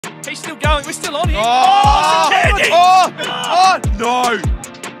He's still going. We're still on here. No!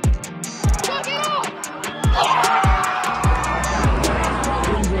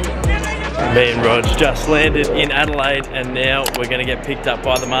 Me and Rog just landed in Adelaide and now we're going to get picked up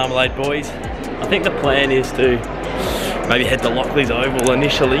by the Marmalade boys. I think the plan is to maybe head to Lockley's Oval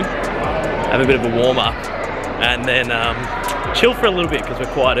initially, have a bit of a warm up and then chill for a little bit because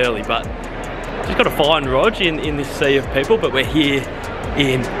we're quite early, but just got to find Rog in this sea of people, but we're here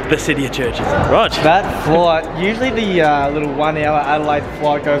in the city of churches. Rog. That flight, usually the little 1 hour Adelaide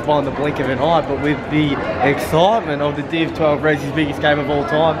flight goes by in the blink of an eye, but with the excitement of the Div 12 Ressies biggest game of all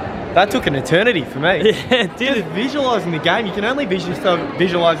time, that took an eternity for me. Yeah, it did. Just visualising the game, you can only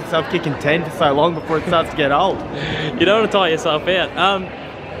visualise yourself kicking 10 for so long before it starts to get old. You don't want to tire yourself out.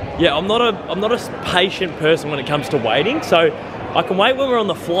 Yeah, I'm not a patient person when it comes to waiting, so I can wait when we're on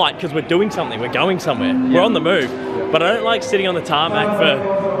the flight because we're doing something, we're going somewhere, we're on the move. But I don't like sitting on the tarmac for,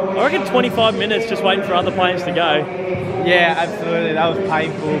 I reckon, 25 minutes just waiting for other planes to go. Yeah, absolutely, that was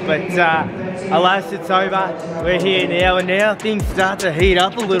painful, but alas, it's over. We're here now, and now things start to heat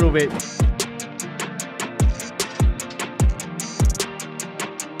up a little bit.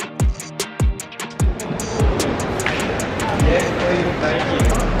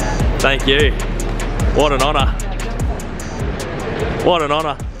 Thank you. What an honour. What an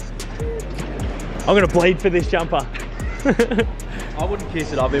honour. I'm going to bleed for this jumper. I wouldn't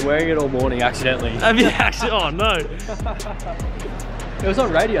kiss it. I've been wearing it all morning accidentally. Have you actually? Oh no. It was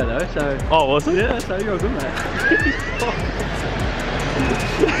on radio though, so. Oh, was it? Yeah, so you're a good man.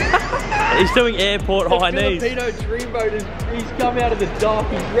 He's doing airport high knees. Filipino dreamboat he's come out of the dock,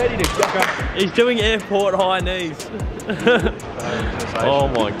 he's ready to go. He's doing airport high knees. Oh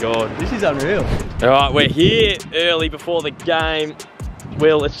my god. This is unreal. Alright, we're here early before the game.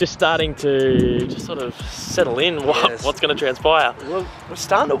 Will, it's just starting to just sort of settle in what's going to transpire. Well, we're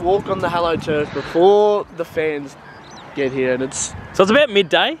starting to walk on the Hello Turf before the fans get here, and it's... So it's about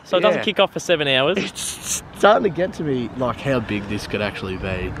midday, so it doesn't kick off for 7 hours. It's starting to get to me, like, how big this could actually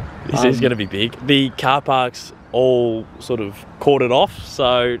be. This is going to be big. The car parks all sort of cordoned off,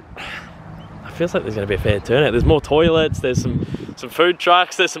 so it feels like there's going to be a fair turnout. There's more toilets, there's some food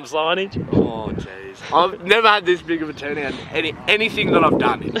trucks, there's some signage. Oh, jeez. I've never had this big of a turnout in anything that I've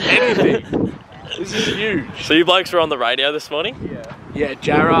done. Anything. This is huge. So you blokes were on the radio this morning? Yeah. Yeah,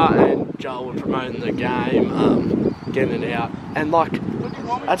 Jarrah and Joel were promoting the game, getting it out. And, like,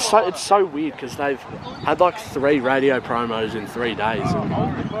 it's so weird because they've had, like, 3 radio promos in 3 days.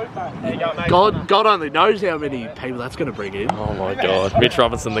 God only knows how many people that's going to bring in. Oh my god. Mitch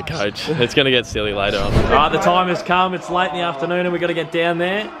Robinson, the coach. It's going to get silly later on. Alright, the time has come. It's late in the afternoon and we've got to get down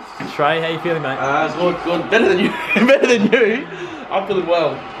there. Trey, how you feeling, mate? Good. Better than you. Better than you. I'm feeling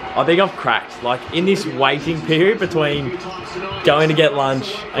well. I think I've cracked. Like, in this waiting period between going to get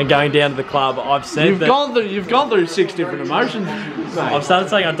lunch and going down to the club, I've said You've gone through 6 different emotions, mate. I've started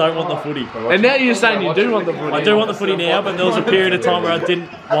saying I don't want the footy. And now you're saying you do want the footy. I do want the footy now, but there was a period of time where I didn't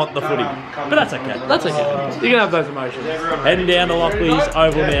want the footy. But that's okay. That's okay. You can have those emotions. Heading down to Lockley's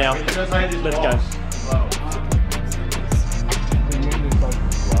Oval now. Let's go.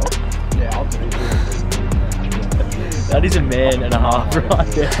 That is a man and a half right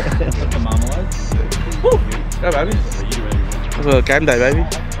there. The Marmalade. Woo! Go, baby. Have a game day, baby.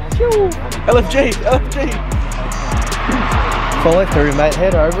 LFG. Follow through, mate.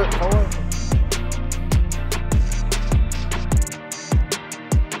 Head over it. Follow.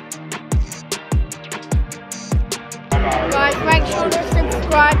 Guys, make sure to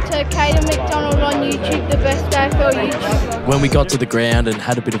subscribe to Caden McDonald on YouTube, the best AFL YouTube. When we got to the ground and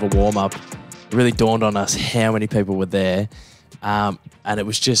had a bit of a warm-up, it really dawned on us how many people were there, and it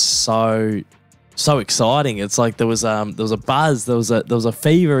was just so exciting. It's like there was a buzz, there was a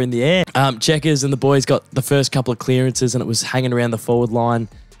fever in the air. Checkers and the boys got the first couple of clearances, and it was hanging around the forward line.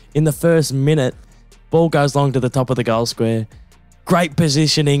 In the first minute, ball goes long to the top of the goal square. Great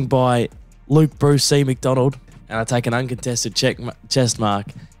positioning by Luke Bruce C. McDonald, and I take an uncontested chest mark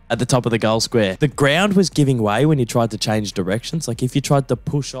at the top of the goal square. The ground was giving way when you tried to change directions. Like if you tried to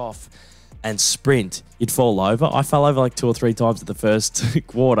push off and sprint, you'd fall over. I fell over like 2 or 3 times at the first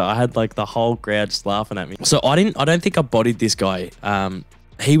quarter. I had like the whole crowd just laughing at me. So I don't think I bodied this guy.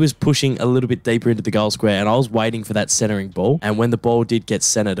 He was pushing a little bit deeper into the goal square and I was waiting for that centering ball. And when the ball did get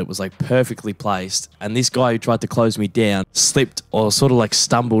centered, it was like perfectly placed. And this guy who tried to close me down slipped or sort of like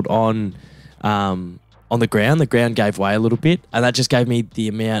stumbled on the ground. The ground gave way a little bit, and that just gave me the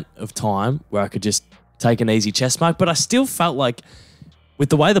amount of time where I could just take an easy chest mark. But I still felt like with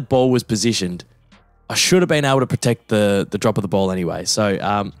the way the ball was positioned, I should have been able to protect the drop of the ball anyway.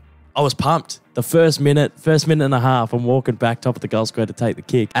 So I was pumped. The first minute and a half, I'm walking back top of the goal square to take the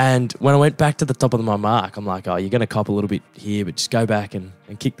kick. And when I went back to the top of my mark, I'm like, oh, you're going to cop a little bit here, but just go back and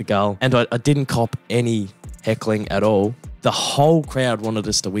kick the goal. And I didn't cop any heckling at all. The whole crowd wanted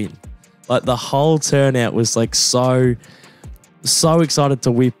us to win. Like, the whole turnout was like so excited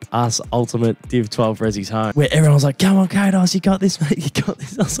to whip us ultimate Div 12 Ressies home, where everyone was like, come on, Kados, you got this, mate, you got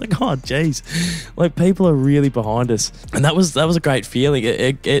this. I was like, oh, geez. Like, people are really behind us. And that was a great feeling.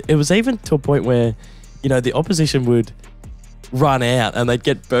 It was even to a point where, you know, the opposition would run out and they'd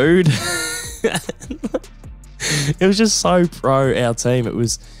get booed. It was just so pro our team. It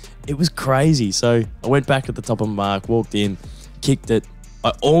was crazy. So I went back at the top of my mark, walked in, kicked it.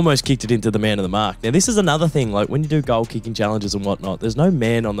 I almost kicked it into the man of the mark. Now, this is another thing. Like, when you do goal kicking challenges and whatnot, there's no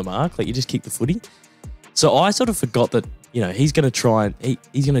man on the mark. Like, you just kick the footy. So I sort of forgot that, you know, he's going to try and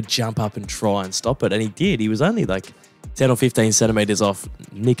he's going to jump up and try and stop it. And he did. He was only like 10 or 15 centimeters off,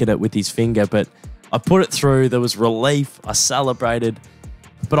 nicking it with his finger. But I put it through. There was relief. I celebrated.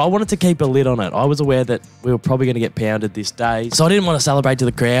 But I wanted to keep a lid on it. I was aware that we were probably going to get pounded this day. So I didn't want to celebrate to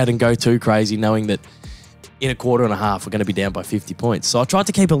the crowd and go too crazy, knowing that in a quarter and a half, we're going to be down by 50 points. So I tried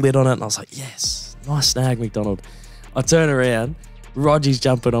to keep a lid on it, and I was like, yes, nice snag, McDonald. I turn around, Roger's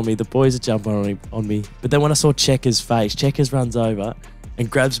jumping on me, the boys are jumping on me. But then when I saw Checker's face, Checkers runs over and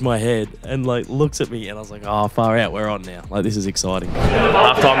grabs my head and like looks at me, and I was like, oh, far out, we're on now. Like, this is exciting.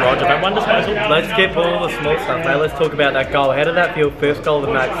 Half-time, Roger, but one disposal. Let's skip all the small stuff, mate. Let's talk about that goal. How did that feel? First goal of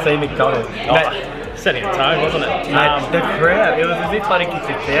the match, see McDonald. Setting a tone, wasn't it? The crowd, it was as if I'd kicked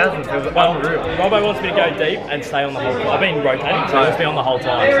it thousands. It was unreal. Robbo wants me to go deep and stay on the whole time. I've been rotating, so he wants me on the whole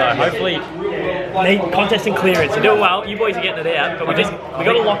time. So hopefully, contest and clearance. You're doing well. You boys are getting it out, but we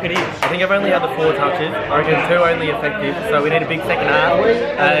got to lock it in. I think I've only had the 4 touches. I reckon 2 only effective, so we need a big second half.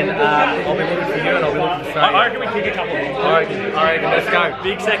 And I'll be looking for you, and I'll be looking for Sray. I reckon we kick a couple more. I reckon. Let's go.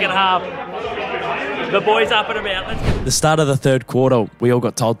 Big second half. The boys up and about. Let's go. The start of the third quarter, we all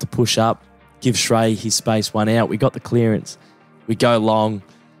got told to push up, give Sray his space, 1 out. We got the clearance. We go long.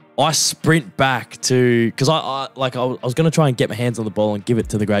 I sprint back to, because I was going to try and get my hands on the ball and give it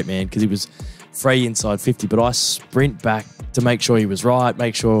to the great man because he was free inside 50, but I sprint back to make sure he was right,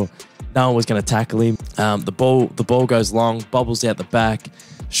 make sure no one was going to tackle him. The ball goes long, bobbles out the back.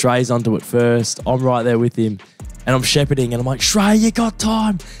 Shray's onto it first. I'm right there with him, and I'm shepherding, and I'm like, Sray, you got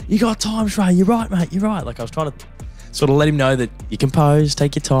time. You got time, Sray. You're right, mate. You're right. Like, I was trying to sort of let him know that you compose,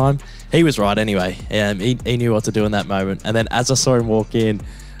 take your time. He was right anyway. He knew what to do in that moment. And then as I saw him walk in,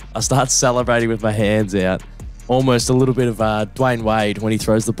 I start celebrating with my hands out. Almost a little bit of Dwayne Wade when he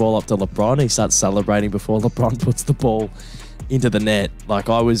throws the ball up to LeBron. He starts celebrating before LeBron puts the ball into the net. Like,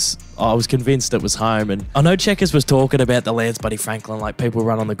 I was convinced it was home. And I know Checkers was talking about the Lance Buddy Franklin, like people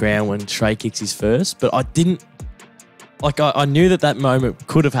run on the ground when Sray kicks his first, but I didn't, like, I knew that moment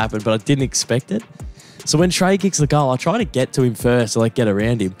could have happened, but I didn't expect it. So when Sray kicks the goal, I try to get to him first to like get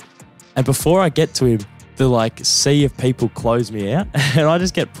around him. And before I get to him, the like sea of people close me out and I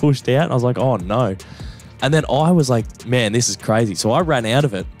just get pushed out. And I was like, oh no. And then I was like, man, this is crazy. So I ran out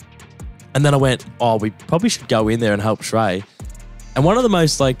of it. And then I went, oh, we probably should go in there and help Sray. And one of the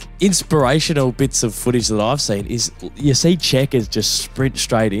most like inspirational bits of footage that I've seen is you see Checkers just sprint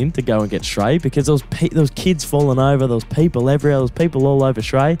straight in to go and get Sray because there was kids falling over, there was people everywhere, there was people all over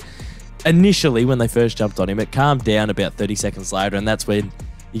Sray. Initially, when they first jumped on him, it calmed down about 30 seconds later, and that's when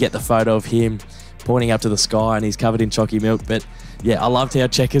you get the photo of him pointing up to the sky and he's covered in chalky milk. But yeah, I loved how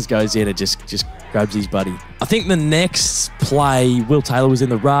Checkers goes in and just grabs his buddy. I think the next play, Will Taylor was in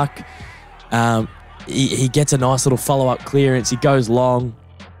the ruck. He gets a nice little follow-up clearance. He goes long.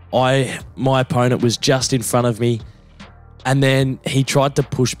 My opponent was just in front of me. And then he tried to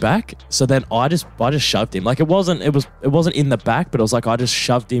push back. So then I just shoved him. Like, it wasn't in the back, but it was like I just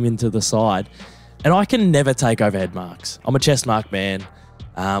shoved him into the side. And I can never take overhead marks. I'm a chest mark man.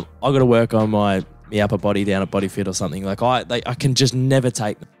 I got to work on my upper body down at body fit or something. Like, I can just never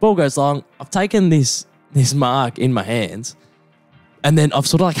take. Ball goes long. I've taken this mark in my hands. And then I've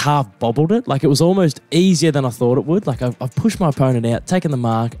sort of like half bobbled it. Like, it was almost easier than I thought it would. Like, I've pushed my opponent out, taken the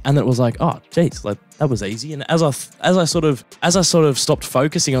mark, and then it was like, oh, geez, like that was easy. And as I sort of stopped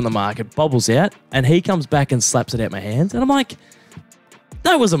focusing on the mark, it bobbles out, and he comes back and slaps it out my hands, and I'm like,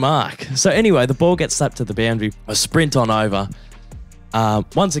 that was a mark. So anyway, the ball gets slapped to the boundary. I sprint on over.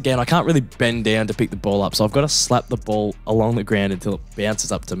 Once again, I can't really bend down to pick the ball up, so I've got to slap the ball along the ground until it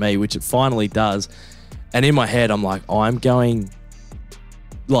bounces up to me, which it finally does. And in my head, I'm like, I'm going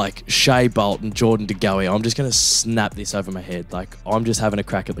like Shea Bolt and Jordan De Goey. I'm just going to snap this over my head. Like, I'm just having a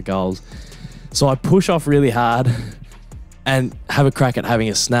crack at the goals. So I push off really hard and have a crack at having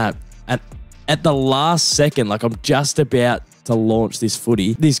a snap. And at the last second, like, I'm just about to launch this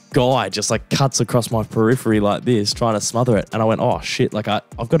footy, this guy just like cuts across my periphery like this, trying to smother it. And I went, oh shit, like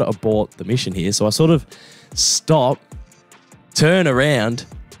I've got to abort the mission here. So I sort of stop, turn around,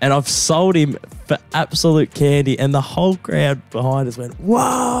 and I've sold him for absolute candy. And the whole crowd behind us went,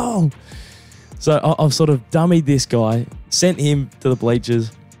 whoa. So I've sort of dummied this guy, sent him to the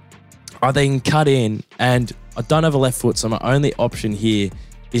bleachers. I then cut in, and I don't have a left foot, so my only option here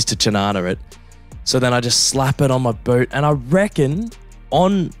is to Chinana it. So then I just slap it on my boot, and I reckon,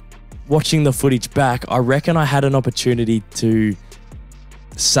 on watching the footage back, I reckon I had an opportunity to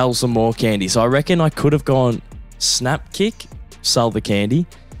sell some more candy. So I reckon I could have gone snap kick, sell the candy,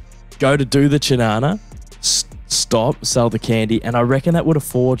 go to do the Chinana, stop, sell the candy, and I reckon that would have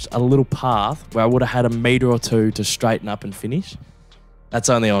forged a little path where I would have had a metre or two to straighten up and finish. That's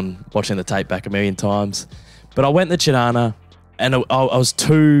only on watching the tape back a million times. But I went the Chinana, and I was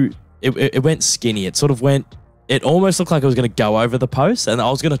too... It went skinny. It sort of went... It almost looked like it was going to go over the post, and I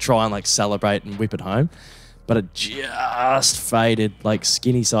was going to try and like celebrate and whip it home. But it just faded, like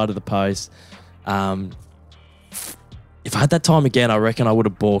skinny side of the post. If I had that time again, I reckon I would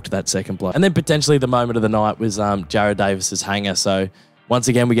have balked that second block. And then potentially the moment of the night was Jared Davis's hanger. So once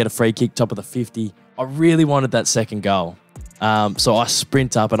again, we get a free kick, top of the 50. I really wanted that second goal. So I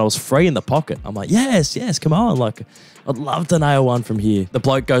sprint up, and I was free in the pocket. I'm like, yes, come on. Like, I'd love to nail one from here. The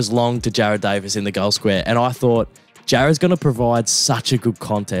bloke goes long to Jared Davis in the goal square, and I thought, Jared's going to provide such a good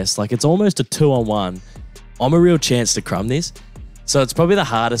contest. Like, it's almost a 2-on-1. I'm a real chance to crumb this. So it's probably the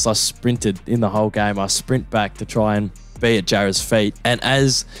hardest I sprinted in the whole game. I sprint back to try and be at Jared's feet. And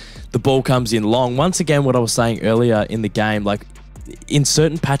as the ball comes in long, once again, what I was saying earlier in the game, like in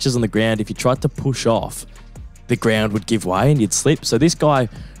certain patches on the ground, if you tried to push off, the ground would give way and you'd slip. So this guy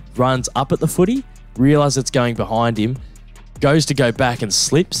runs up at the footy, realizes it's going behind him, goes to go back and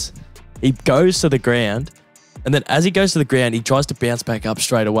slips. He goes to the ground, and then as he goes to the ground, he tries to bounce back up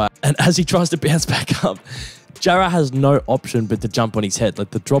straight away. And as he tries to bounce back up, Jarrah has no option but to jump on his head.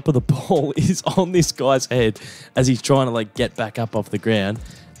 Like, the drop of the ball is on this guy's head as he's trying to like get back up off the ground.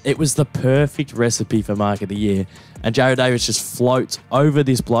 It was the perfect recipe for Mark of the Year. And Jared Davis just floats over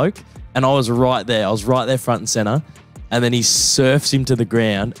this bloke, and I was right there. I was right there front and center. And then he surfs him to the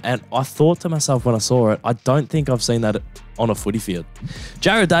ground. And I thought to myself when I saw it, I don't think I've seen that on a footy field.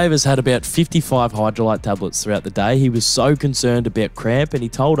 Jared Davis had about 55 hydrolyte tablets throughout the day. He was so concerned about cramp, and he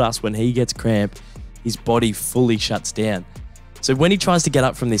told us when he gets cramp, his body fully shuts down. So when he tries to get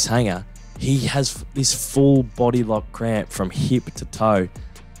up from this hanger, he has this full body lock cramp from hip to toe.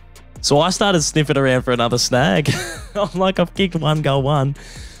 So I started sniffing around for another snag. I'm like, I've kicked 1 goal 1.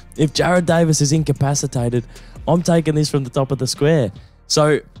 If Jared Davis is incapacitated, I'm taking this from the top of the square.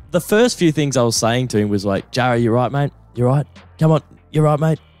 So the first few things I was saying to him was like, Jared, you right, mate? You right? Come on. You right,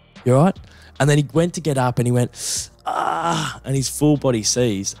 mate? You right? And then he went to get up and he went, and his full body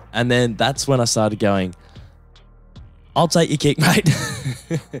seized. And then that's when I started going, I'll take your kick, mate.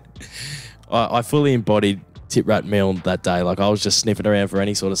 I fully embodied Tip Rat Mill that day. Like, I was just sniffing around for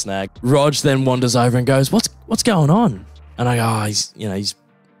any sort of snag. Rog then wanders over and goes, what's going on? And I go, oh, he's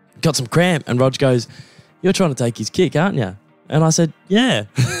got some cramp. And Rog goes, you're trying to take his kick, aren't you? And I said, yeah.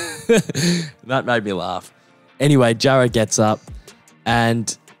 That made me laugh. Anyway, Jared gets up,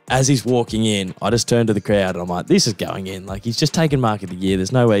 and as he's walking in, I just turned to the crowd and I'm like, this is going in. Like, he's just taken Mark of the Year.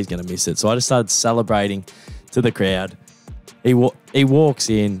 There's no way he's going to miss it. So I just started celebrating to the crowd. He walks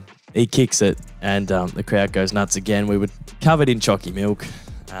in, he kicks it, and the crowd goes nuts again. We were covered in chalky milk.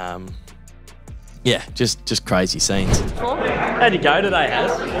 Yeah, just crazy scenes. How'd you go today,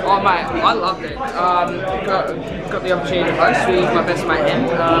 Has? Oh mate, I loved it. Got the opportunity to host with my best mate Em.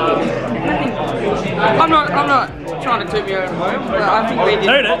 I'm not trying to toot my own home, but I think we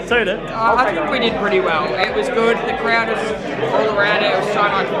did. Toot it. I think we did pretty well. It was good. The crowd was all around it. It was so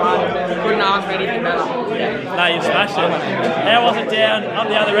much fun. Couldn't ask for anything better. No, you smashed it. How was it down up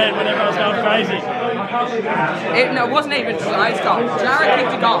the other end when everyone was going crazy? It wasn't even today's goal. Jared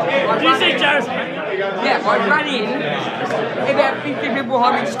kicked a goal. Did you see Jared's? Yeah, I ran in, about 50 people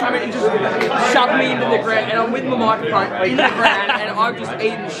behind me just come in and just shoved me into the ground, and I'm with my microphone in the ground, and I've just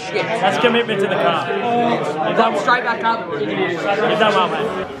eaten shit. That's commitment to the craft. I've done straight back up. You've done well,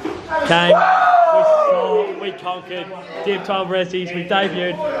 mate. Came, we conquered, Div 12 Ressies, we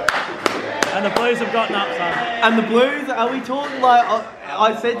debuted, and the Blues have gotten up, son. And the Blues, are we talking like...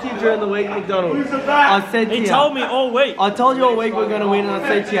 I said to you during the week, McDonald. I said to you. He told me all week. I told you all week we're going to win, and I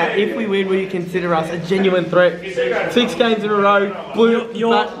said to you, if we win, will you consider us a genuine threat? 6 games in a row, Blue,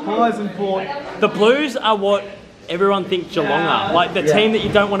 highs and port. The Blues are what everyone think Geelong are. Like the team that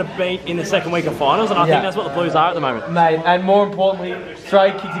you don't want to beat in the second week of finals, and I think that's what the Blues are at the moment. Mate, and more importantly,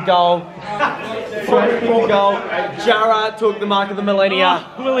 Stray kicked a goal. Jarrah took the mark of the millennia.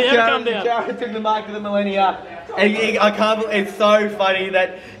 Oh, will he ever come down? Jarrah took the mark of the millennia. And I can't believe, it's so funny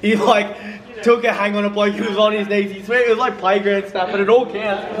that he like took a hang on a bloke who was on his knees. He swear it was like playground stuff, but it all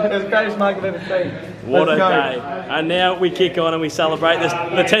counts. It was the greatest mark I've ever seen. What a day. And now we kick on and we celebrate the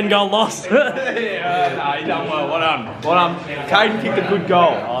 10-goal loss. Yeah, he done well. Well done. Well done. Caden kicked a good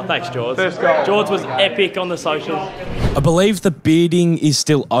goal. Oh, thanks, George. First goal. George was epic on the socials. I believe the bidding is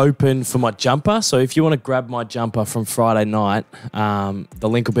still open for my jumper. So if you want to grab my jumper from Friday night, the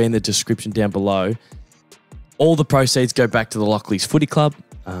link will be in the description down below. All the proceeds go back to the Lockleys Footy Club.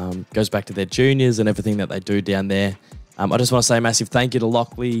 Goes back to their juniors and everything that they do down there. I just want to say a massive thank you to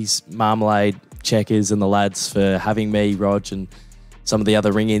Lockleys, Marmalade, Checkers and the lads for having me, Rog, and some of the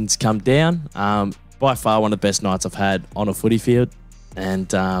other ring-ins come down. By far one of the best nights I've had on a footy field.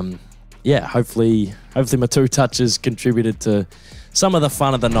 And yeah, hopefully my 2 touches contributed to some of the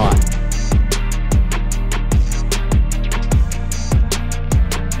fun of the night.